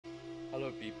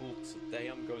Hello people, today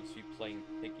I'm going to be playing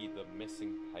Piggy the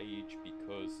Missing Page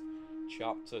because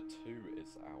Chapter 2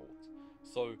 is out.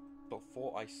 So,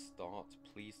 before I start,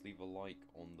 please leave a like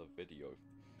on the video.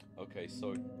 Okay,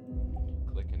 so,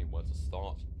 click anywhere to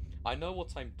start. I know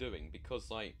what I'm doing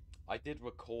because I did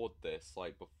record this,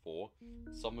 before.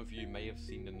 Some of you may have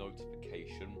seen the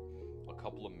notification a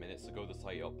couple of minutes ago that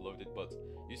I uploaded, but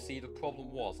you see, the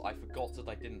problem was I forgot that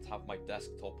I didn't have my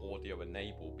desktop audio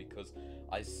enabled because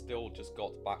I still just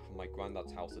got back from my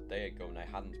granddad's house a day ago and I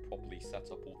hadn't properly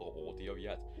set up all the audio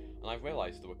yet, and I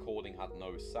realized the recording had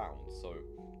no sound, so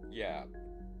yeah,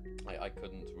 I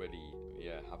couldn't really,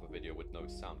 have a video with no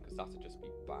sound because that would just be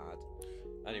bad.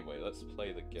 Anyway, let's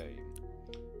play the game.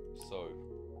 So,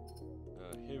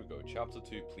 here we go, Chapter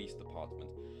 2, Police Department.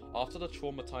 After the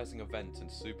traumatizing event in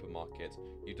supermarket,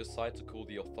 you decide to call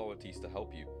the authorities to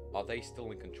help you. Are they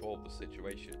still in control of the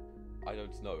situation? I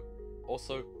don't know.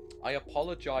 Also, I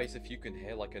apologize if you can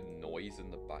hear like a noise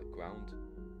in the background.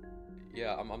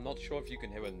 Yeah, I'm not sure if you can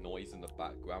hear a noise in the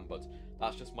background, but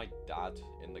that's just my dad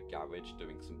in the garage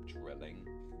doing some drilling.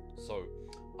 So,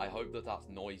 I hope that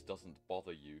noise doesn't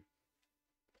bother you.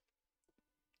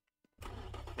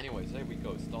 Anyways, here we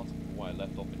go, starting from where I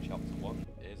left off in Chapter 1,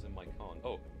 is in my car.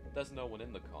 Oh, there's no one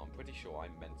in the car. I'm pretty sure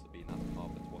I'm meant to be in that car,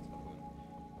 but whatever.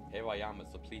 Here I am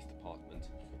at the police department.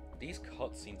 These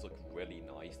cutscenes look really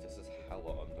nice. This is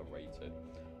hella underrated.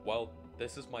 Well,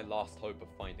 this is my last hope of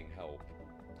finding help.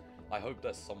 I hope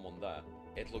there's someone there.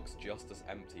 It looks just as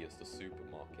empty as the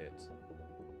supermarket.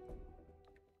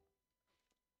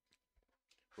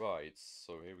 Right,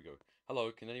 so here we go.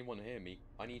 Hello, can anyone hear me?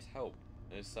 I need help.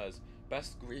 And it says,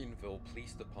 Best Greenville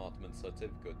Police Department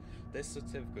Certificate. This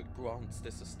certificate grants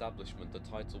this establishment the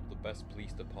title of the best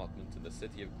police department in the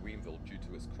city of Greenville due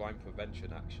to its crime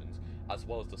prevention actions, as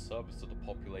well as the service to the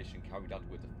population carried out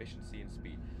with efficiency and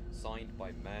speed. Signed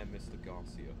by Mayor Mr.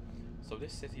 Garcia. So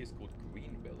this city is called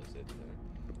Greenville, is it?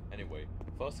 Anyway,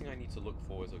 first thing I need to look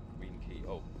for is a green key.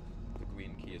 Oh, the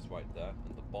green key is right there,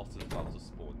 and the boss is about to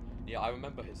spawn. Yeah, I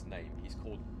remember his name. He's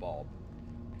called Bob.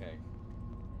 Okay.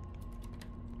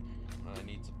 And I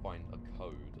need to find a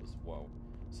code as well.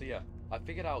 So yeah, I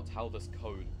figured out how this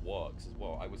code works as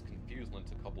well. I was confused on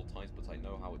it a couple times, but I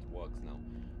know how it works now.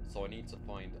 So I need to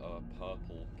find a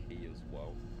purple key as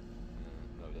well.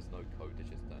 No, there's no code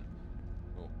digits there.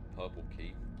 Oh, purple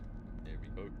key. Here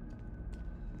we go.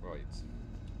 Right.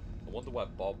 I wonder where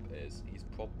Bob is. He's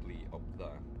probably up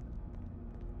there.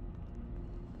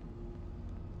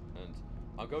 And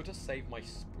I'm going to save my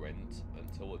sprint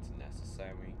until it's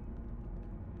necessary.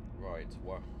 Right,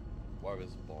 where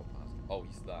is Bob? Oh,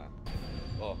 he's there.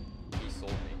 Oh, he saw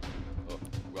me. Oh,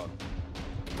 run.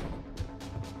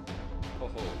 Oh,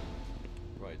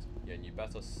 right. Yeah, and you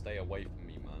better stay away from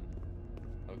me, man.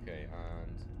 Okay,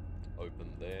 and open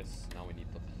this. Now we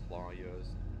need the pliers.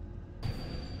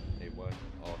 Hey, where?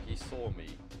 Oh, he saw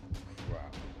me.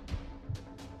 Crap.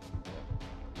 Oh,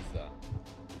 he's there.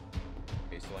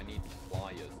 Okay, so I need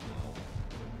pliers now.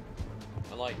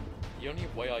 And like, the only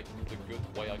way the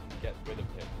good way I can get rid of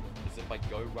him is if I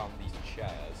go around these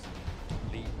chairs,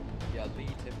 lead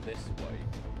him this way.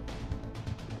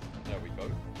 There we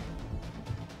go.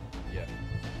 Yeah.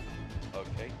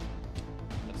 Okay.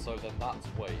 And so then that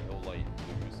way he'll like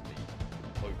lose me,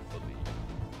 hopefully.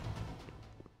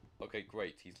 Okay,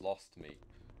 great, he's lost me.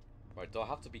 Right, do I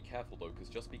have to be careful though, because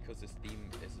just because this theme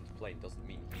isn't playing doesn't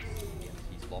mean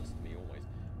he's lost me always.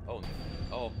 Oh,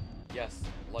 oh, yes,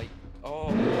 like,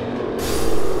 oh,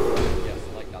 yes,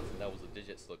 like that, there was a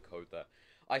digits to the code there.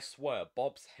 I swear,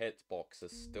 Bob's hitbox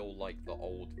is still like the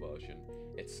old version.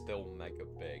 It's still mega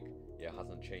big. Yeah, it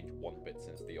hasn't changed one bit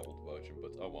since the old version,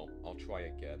 but oh well, I'll try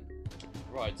again.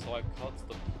 Right, so I've cut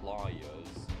the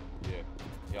pliers.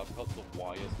 Yeah, I've cut the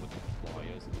wires with the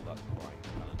pliers with that frying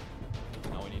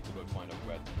pan. Now I need to go find a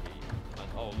red key. And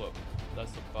oh look,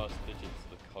 there's the first digits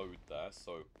of the code there,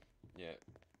 so yeah.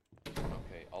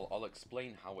 Okay, I'll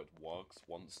explain how it works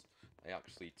once I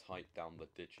actually type down the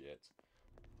digit.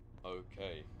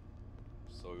 Okay,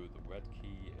 so the red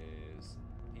key is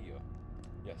here.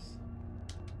 Yes,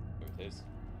 here it is.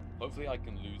 Hopefully I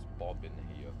can lose Bob in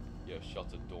here. Yeah,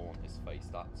 shut a door on his face.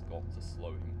 That's got to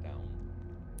slow him down.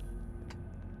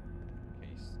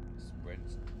 Okay,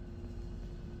 sprint.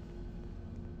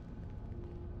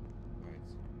 Right,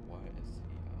 where is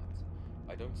he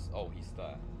at? I don't... Oh, he's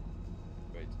there.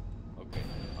 Great. Okay,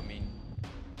 I mean,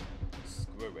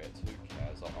 screw it, who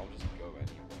cares, I'll just go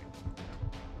anyway.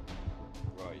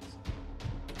 Right.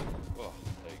 Oh,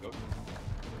 there you go.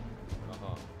 Have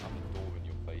a door in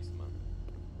your face, man.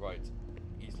 Right,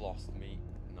 he's lost me,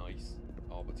 nice.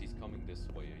 Oh, but he's coming this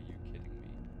way, are you kidding me?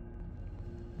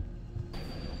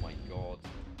 Oh my god.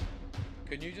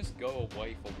 Can you just go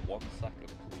away for 1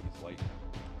 second, please? Like,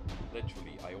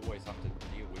 literally, I always have to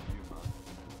deal with you, man.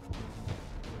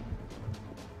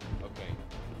 Okay.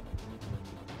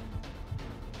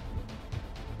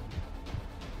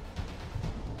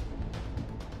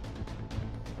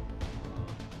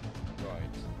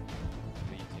 Right.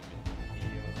 Lead him in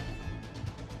here.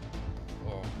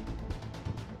 Oh.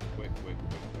 Quick.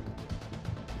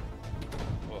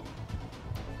 Oh.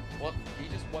 What? He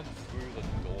just went through the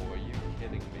door. Are you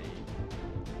kidding me?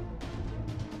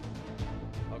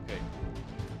 Okay.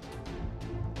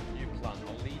 New plan.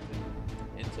 I'll lead him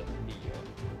into here.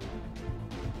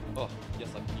 Oh, yes,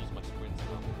 I can use my sprint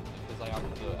now. Because I have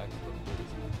the extra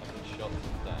moves, I can shut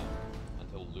him down and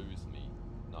he'll lose me.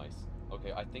 Nice.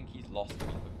 Okay, I think he's lost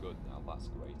me for good now. That's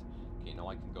great. Okay, now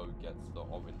I can go get the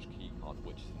orange key card,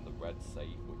 which is in the red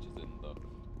safe, which is in the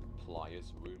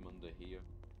pliers room under here.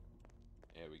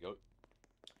 There we go.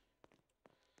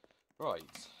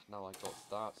 Right, now I got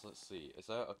that. So let's see. Is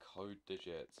there a code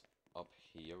digit up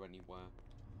here anywhere?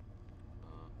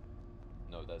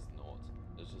 No, there's not.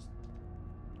 There's just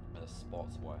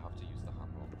spots where I have to use the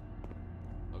hammer on.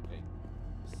 Okay.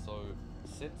 So,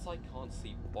 since I can't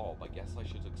see Bob, I guess I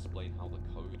should explain how the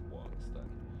code works then.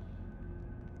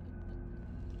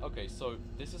 Okay, so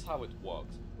this is how it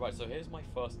works. Right, so here's my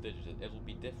first digit. It'll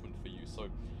be different for you. So,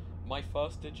 my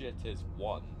first digit is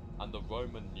 1, and the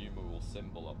Roman numeral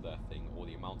symbol up there thing, or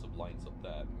the amount of lines up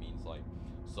there, means like,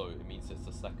 so it means it's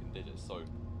the second digit. So,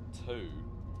 2,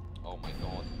 oh my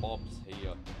god, Bob's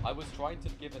here. I was trying to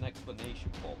give an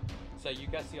explanation, Bob. So you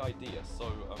get the idea.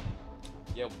 So,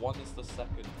 yeah, 1 is the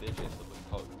second digit of the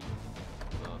code.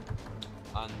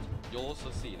 And you'll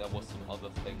also see there was some other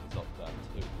things up there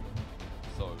too.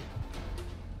 So,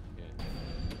 yeah,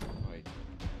 right.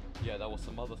 Yeah, there were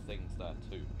some other things there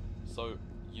too. So,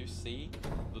 you see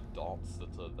the dots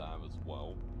that are there as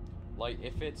well. Like,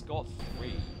 if it's got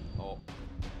 3, oh,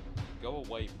 go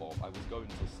away, Bob. I was going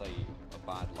to say a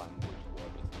bad language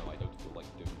word, but no, I don't feel like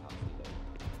doing that today.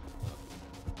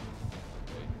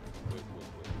 Okay, wait.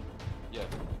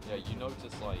 Yeah, you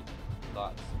notice, like,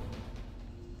 that,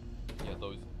 yeah,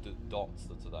 those dots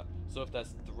that are there. So if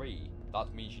there's 3,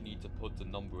 that means you need to put the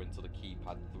number into the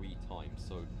keypad 3 times.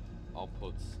 So I'll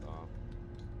put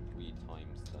 3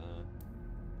 times there,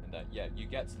 and there. Yeah, you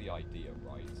get the idea,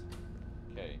 right?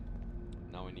 Okay,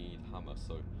 now I need hammer.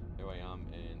 So here I am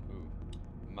in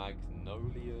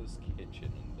Magnolia's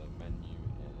kitchen, and the menu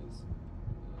is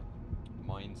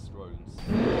Minestrone's.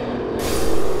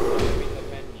 Read the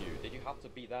menu. Did you have to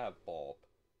be there, Bob?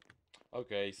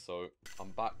 Okay, so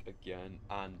I'm back again,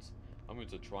 and I'm going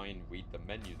to try and read the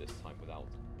menu this time without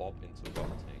Bob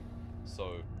interrupting.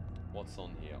 So, what's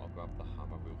on here? I'll grab the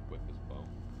hammer real quick as well.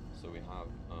 So we have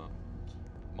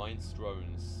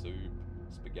minestrone soup,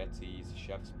 spaghettis,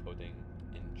 chef's pudding,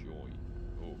 enjoy.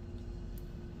 Oh,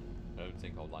 I don't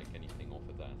think I'll like anything off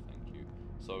of there, thank you.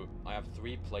 So, I have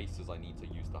 3 places I need to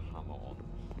use the hammer on.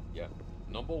 Yeah,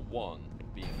 number 1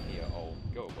 being here. Oh,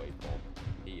 go away, Bob.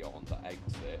 Here on the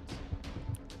exit.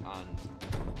 And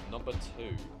number 2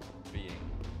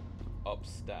 being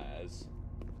upstairs.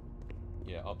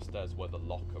 Yeah, upstairs where the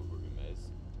locker room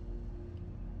is.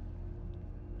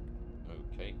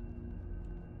 Okay.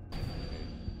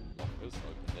 Lockers,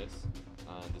 open this.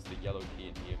 And is the yellow key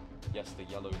in here? Yes, the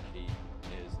yellow key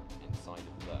is inside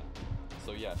of there.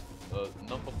 So yeah,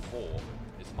 number 4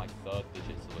 is my 3rd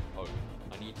digit of the code.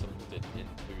 I need to put it in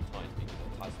 2 times because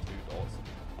it has 2 dots.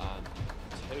 And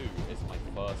 2 is my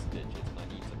 1st digit, and I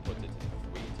need to put it in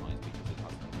 3 times because it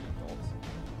has 3 dots.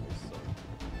 Okay, so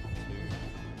 2,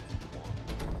 1.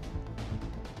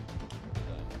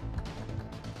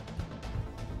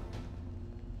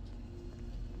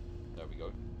 There we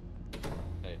go.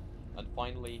 Okay, and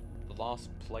finally, the last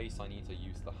place I need to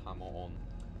use the hammer on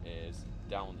is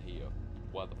down here,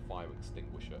 where the fire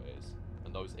extinguisher is.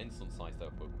 And those instant signs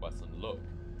there for quests, and look,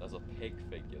 there's a pig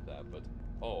figure there, but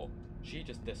oh, she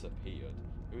just disappeared.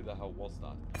 Who the hell was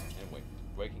that? Anyway,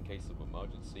 break in case of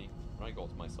emergency, and I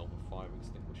got myself a fire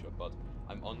extinguisher, but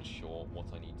I'm unsure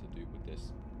what I need to do with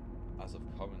this as of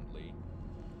currently.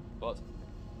 But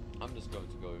I'm just going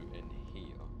to go in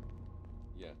here.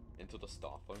 Yeah, into the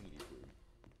staff only room.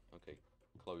 Okay,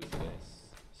 close this.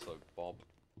 So Bob,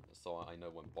 so I know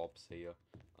when Bob's here.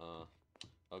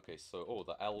 Okay, so, oh,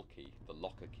 the L key, the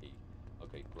locker key.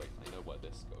 Okay, great, I know where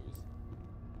this goes.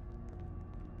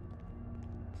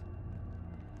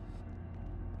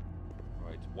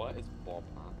 Right, where is Bob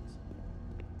at?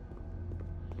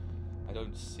 I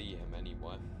don't see him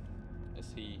anywhere.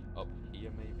 Is he up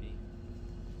here, maybe?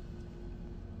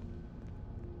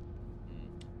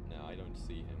 No, I don't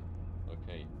see him.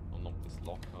 Okay, unlock this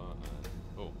locker and...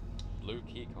 oh, Blue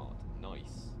keycard.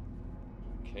 Nice.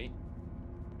 Okay.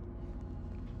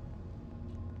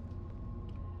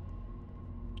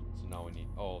 So now we need...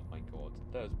 Oh my god.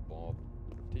 There's Bob.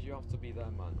 Did you have to be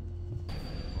there, man?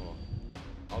 Oh.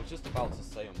 I was just about to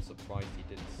say I'm surprised he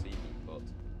didn't see me, but...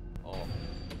 Oh,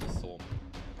 he saw me.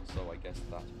 So I guess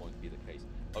that won't be the case.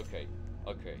 Okay.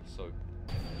 Okay, so...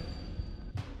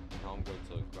 Now I'm going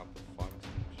to grab the fire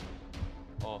extinguisher.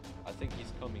 Oh, I think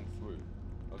he's coming through.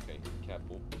 Okay,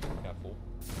 careful, careful.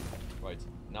 Right,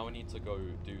 now I need to go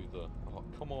do the... Oh,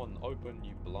 come on, open,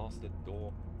 you blasted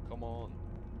door. Come on.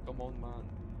 Come on, man.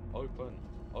 Open.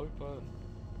 Open.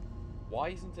 Why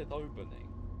isn't it opening?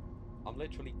 I'm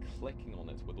literally clicking on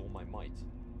it with all my might.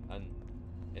 And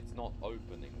it's not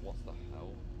opening. What the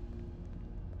hell?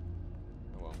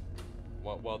 Oh,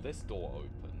 well. Well, this door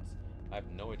opens. I have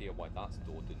no idea why that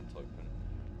door didn't open.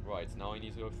 Right, now I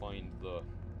need to go find the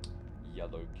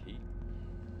yellow key.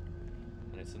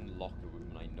 And it's in the locker room,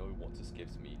 and I know what this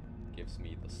gives me. Gives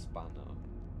me the spanner.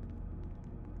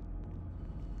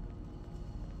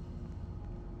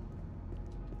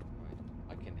 Right,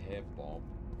 I can hear Bob.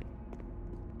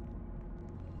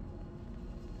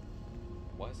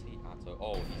 Where's he at?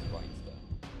 Oh, he's right there.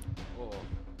 Oh,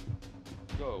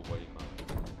 go away, man.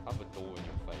 Have a door in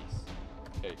your face.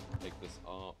 Okay, pick this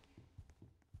up.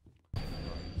 Right.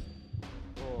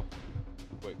 Oh,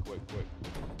 quick, quick, quick.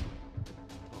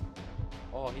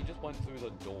 Oh, he just went through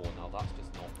the door. Now that's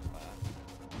just not fair.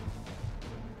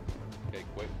 Okay,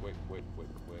 quick, quick, quick, quick,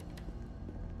 quick.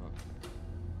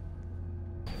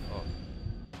 Oh,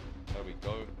 there we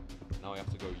go. Now I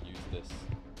have to go use this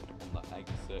on the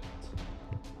exit.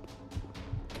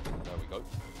 There we go.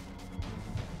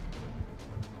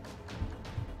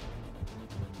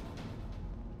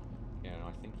 Yeah, and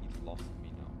I think he's lost me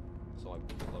now. So I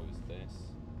close this.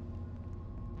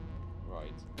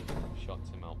 Right. Shut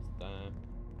him out there.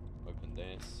 Open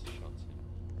this. Shut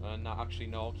him. No, actually,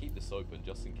 no, I'll keep this open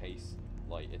just in case,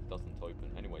 like, it doesn't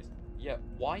open. Anyways, yeah,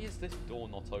 why is this door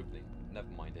not opening?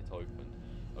 Never mind, it opened.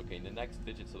 Okay, the next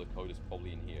digit of the code is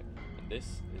probably in here. And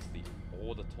this is the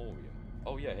auditorium.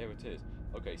 Oh, yeah, here it is.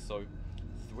 Okay, so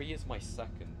 3 is my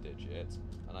second digit,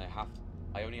 and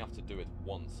I only have to do it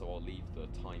once, so I'll leave the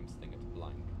times thing at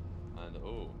blank. And,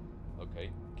 oh,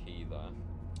 okay, key there.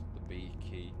 The B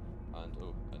key. And,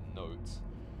 oh, a note.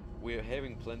 We're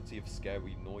hearing plenty of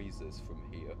scary noises from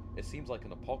here. It seems like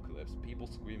an apocalypse, people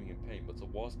screaming in pain, but the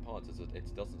worst part is that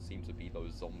it doesn't seem to be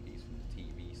those zombies from the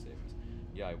TV series.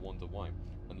 Yeah, I wonder why.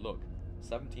 And look,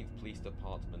 17th Police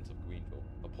Department of Greenville.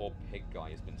 A poor pig guy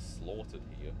has been slaughtered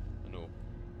here. And oh,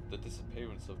 the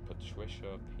disappearance of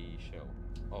Patricia P. Shell.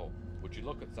 Oh, would you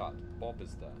look at that? Bob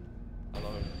is there.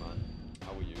 Hello, man.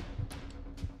 How are you?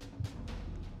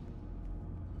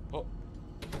 Oh,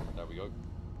 there we go.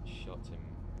 Shut him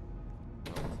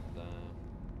out there.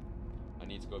 I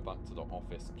need to go back to the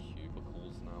office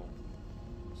cubicles now,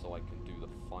 so I can do the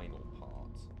final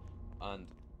part. And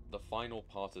the final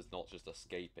part is not just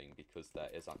escaping, because there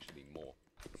is actually more.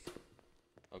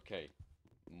 Okay,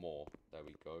 more. There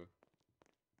we go.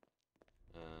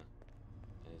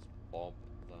 Is Bob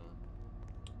there?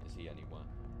 Is he anywhere?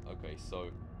 Okay,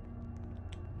 so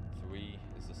 3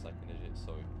 is the second digit,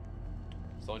 so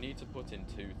I need to put in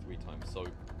 2 3 times. So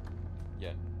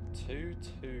yeah, 2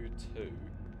 2 2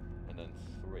 and then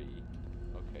 3.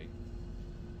 Okay,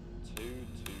 2 2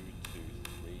 2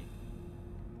 3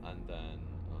 and then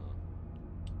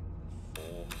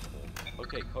 4 4.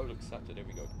 Okay, code accepted. Here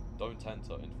we go. Don't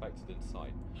enter. Infected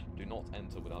inside. Do not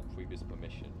enter without previous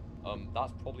permission.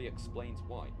 That probably explains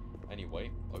why.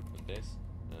 Anyway, open this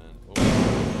and oh,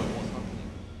 what's happening?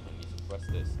 I need to press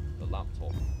this. The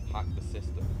laptop. Hack the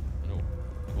system. And oh,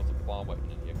 I've got a bar weapon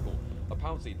in here. Cool.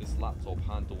 Apparently, this laptop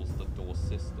handles the door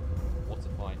system. What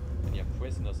if and yeah,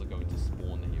 prisoners are going to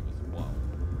spawn here as well.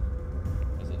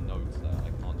 There's a note there.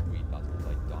 I can't read that because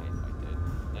I die if I did.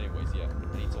 Anyways, yeah,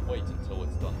 I need to wait until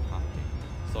it's done hacking.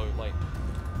 So, like,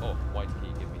 oh, white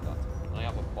key, give me that. And I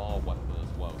have a bar weapon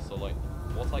as well. So, like,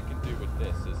 what I can do with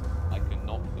this is I can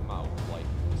knock them out, like,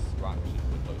 distraction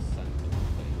with those sensitive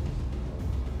things.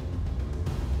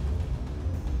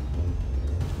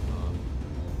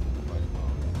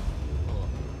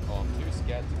 Oh, I'm too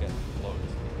scared to get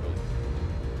close because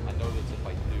I know that if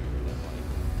I do, then, like,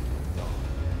 I'm done.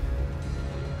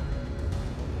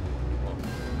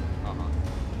 Oh,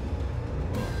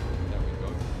 oh, there we go.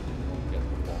 Get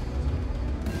bombed.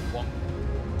 Bonk.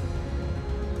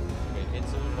 Okay,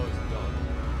 it's almost done.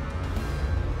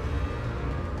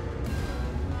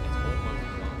 It's almost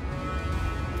done.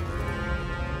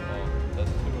 Oh, there's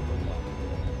 2 of them left.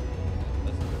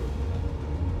 There's 2 of them left.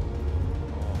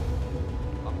 Oh,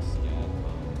 I'm scared,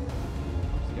 man.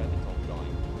 I'm scared it's all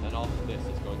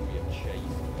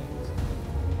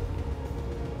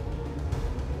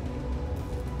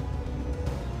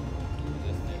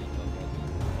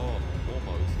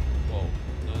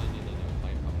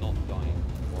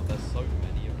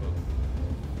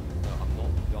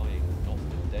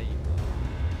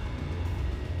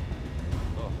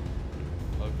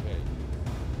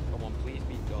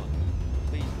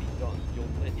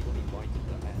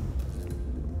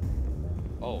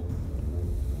Oh,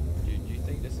 do you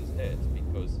think this is it?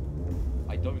 Because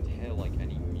I don't hear like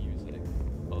any music.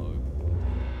 Uh-oh.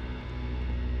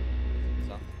 Is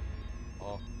that...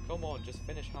 Oh, come on, just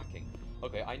finish hacking.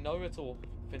 Okay, I know it'll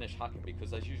finish hacking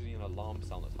because there's usually an alarm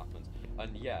sound that happens.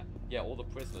 And yeah, all the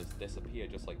prisoners disappear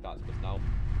just like that because now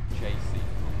chasing.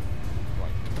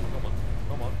 Right,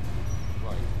 come on.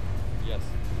 Right, yes,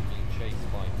 being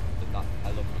chased by that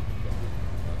elephant guy.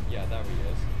 Yeah, there he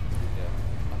is. Yeah,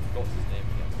 I forgot his name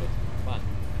again, but man,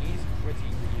 he's pretty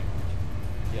huge.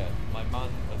 Yeah, my man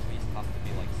at least has to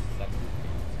be like 7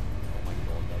 feet. Oh my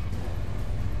god, there's Bob.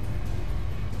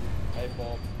 Hey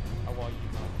Bob, how are you,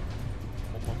 man?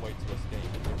 I'm on my way to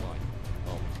escape. Why?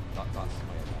 Oh, that's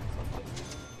my Alexa.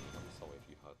 I'm sorry if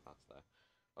you heard that there.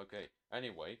 Okay,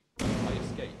 anyway, I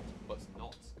escaped, but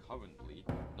not currently.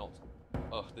 Not...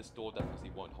 Ugh, this door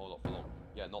definitely won't hold up for long.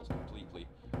 Yeah, not completely.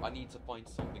 I need to find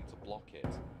something to block it.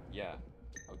 Yeah,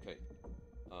 okay.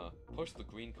 Push the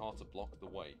green car to block the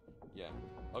way. Yeah,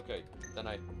 okay. Then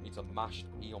I need to mash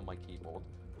E on my keyboard.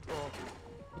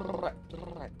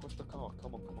 Push the car.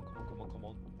 Come on.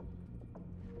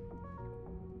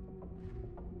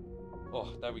 Oh,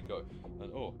 there we go.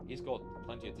 And oh, he's got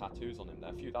plenty of tattoos on him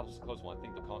there. Phew, that was a close one. I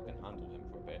think the car can handle him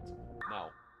for a bit.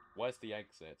 Now, where's the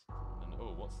exit? And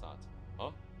oh, what's that?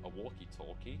 Huh? A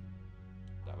walkie-talkie?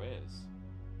 There is.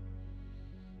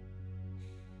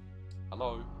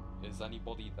 Hello? Is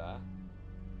anybody there?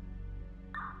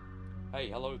 Hey,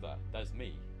 hello there. There's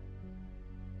me.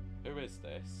 Who is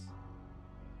this?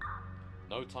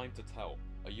 No time to tell.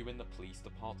 Are you in the police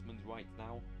department right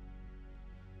now?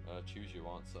 Choose your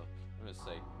answer. I'm gonna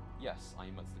say, yes, I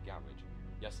am at the garage.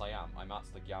 Yes, I am. I'm at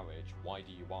the garage. Why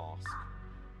do you ask?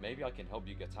 Maybe I can help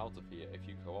you get out of here if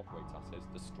you cooperate, that is.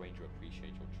 The stranger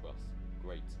appreciates your trust.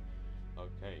 Great.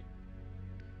 Okay.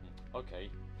 Okay,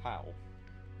 how?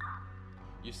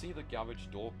 You see the garage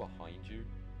door behind you?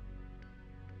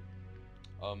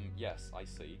 Yes, I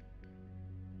see.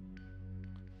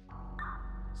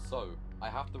 So, I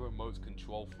have the remote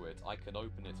control for it. I can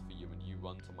open it for you and you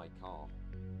run to my car.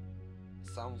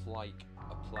 Sounds like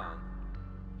a plan.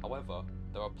 However,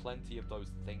 there are plenty of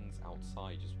those things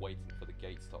outside just waiting for the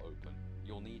gates to open.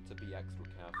 You'll need to be extra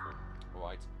careful.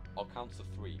 Alright, I'll count to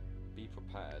 3. Be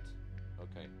prepared.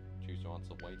 Okay, choose your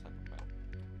answer. Wait, I'm prepared.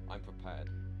 I'm prepared.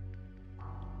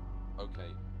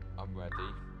 Okay, I'm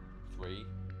ready. 3,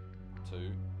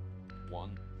 2,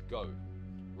 1, go.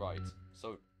 Right,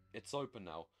 so it's open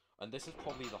now. And this is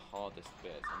probably the hardest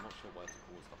bit. I'm not sure where to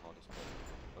pause the hardest bit.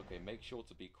 Okay, make sure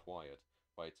to be quiet.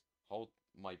 Right, hold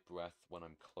my breath when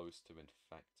I'm close to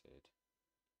infected.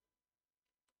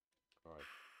 Alright,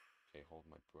 okay, hold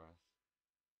my breath.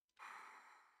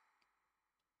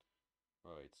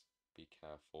 Right, be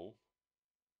careful.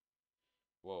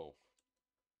 Whoa.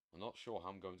 I'm not sure how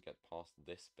I'm going to get past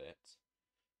this bit.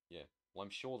 Yeah, well, I'm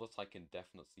sure that I can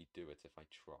definitely do it if I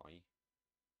try.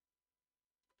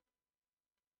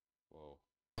 Whoa.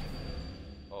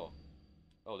 Oh.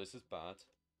 Oh, this is bad.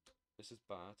 This is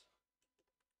bad.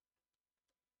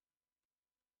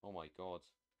 Oh my god.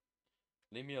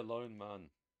 Leave me alone,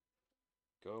 man.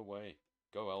 Go away.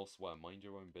 Go elsewhere. Mind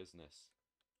your own business.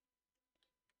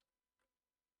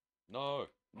 No!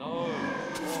 No!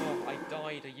 Oh, I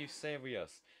died. Are you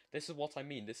serious? This is what I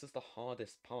mean. This is the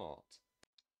hardest part.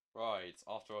 Right,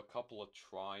 after a couple of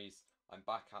tries, I'm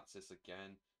back at this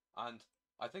again. And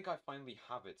I think I finally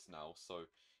have it now, so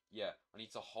yeah, I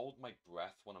need to hold my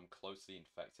breath when I'm closely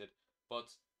infected.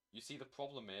 But you see, the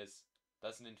problem is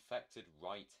there's an infected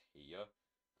right here,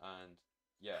 and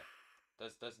yeah,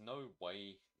 there's no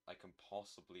way I can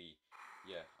possibly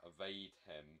evade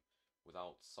him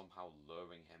without somehow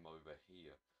luring him over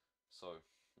here. So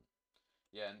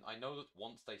yeah, and I know that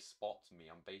once they spot me,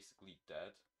 I'm basically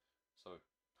dead. So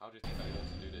how do you think I ought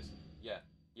to do this?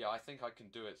 Yeah, I think I can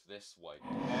do it this way. Oh,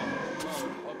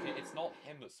 no, okay, it's not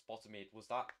him that spotted me, it was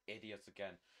that idiot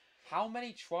again. How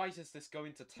many tries is this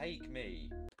going to take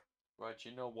me? Right,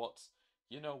 you know what?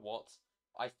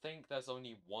 I think there's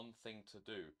only one thing to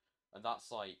do, and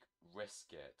that's, like,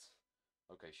 risk it.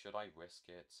 Okay, should I risk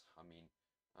it? I mean,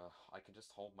 I can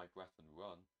just hold my breath and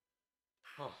run.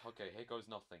 Oh, okay, here goes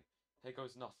nothing. Here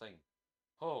goes nothing.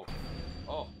 Oh,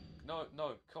 no,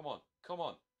 come on,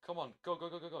 go,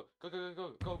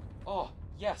 go. Oh,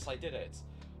 yes, I did it.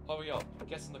 Hurry up,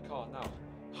 get in the car now.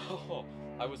 Oh,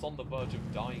 I was on the verge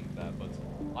of dying there, but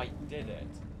I did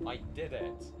it.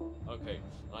 Okay,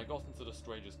 and I got into the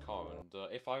stranger's car, and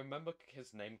if I remember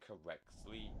his name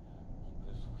correctly,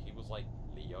 he was like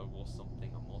Leo or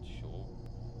something, I'm not sure.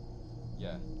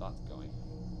 Yeah, that guy.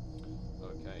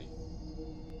 Okay.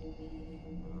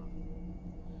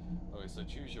 Okay, so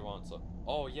choose your answer.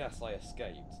 Oh yes, I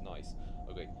escaped. Nice.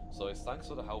 Okay, so it's thanks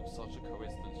for the help. Such a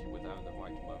coincidence you were there in the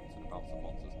right moment and about some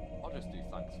monsters. I'll just do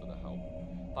thanks for the help.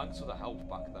 Thanks for the help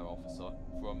back there, officer.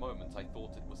 For a moment I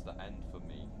thought it was the end for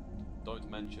me. Don't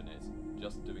mention it.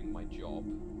 Just doing my job.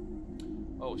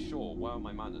 Oh sure, where are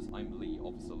my manners? I'm Lee,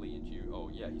 Officer Lee, and you? Oh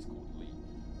yeah, he's called Lee.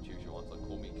 Choose your answer.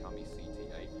 Call me Cammy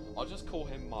CTA. I'll just call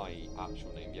him my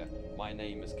actual name, yeah. My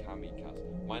name is Cammy Cat.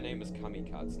 My name is Cammy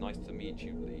Cat. It's nice to meet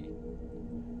you, Lee.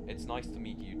 It's nice to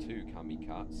meet you too, Cammy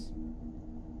Cats.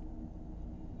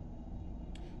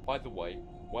 By the way,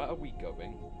 where are we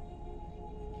going?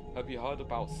 Have you heard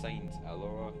about Saint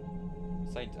Elora?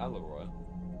 Saint Elora?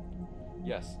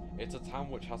 Yes, it's a town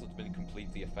which hasn't been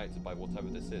completely affected by whatever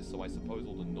this is, so I suppose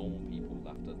all the normal people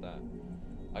left are there.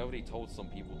 I already told some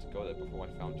people to go there before I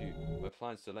found you. My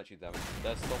plan's to let you there.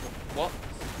 There's someone— What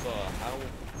the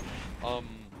hell?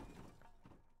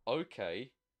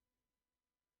 Okay.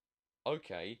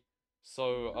 Okay.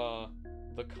 So,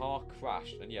 the car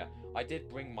crashed, and yeah, I did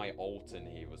bring my alt in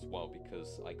here as well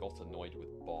because I got annoyed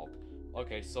with Bob.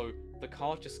 Okay, so the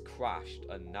car just crashed,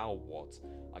 and now what?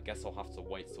 I guess I'll have to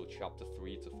wait till chapter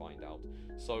 3 to find out.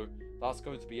 So, that's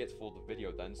going to be it for the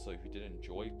video then, so if you did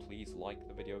enjoy, please like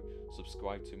the video,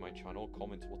 subscribe to my channel,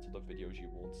 comment what other videos you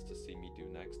want to see me do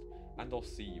next, and I'll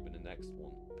see you in the next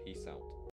one. Peace out.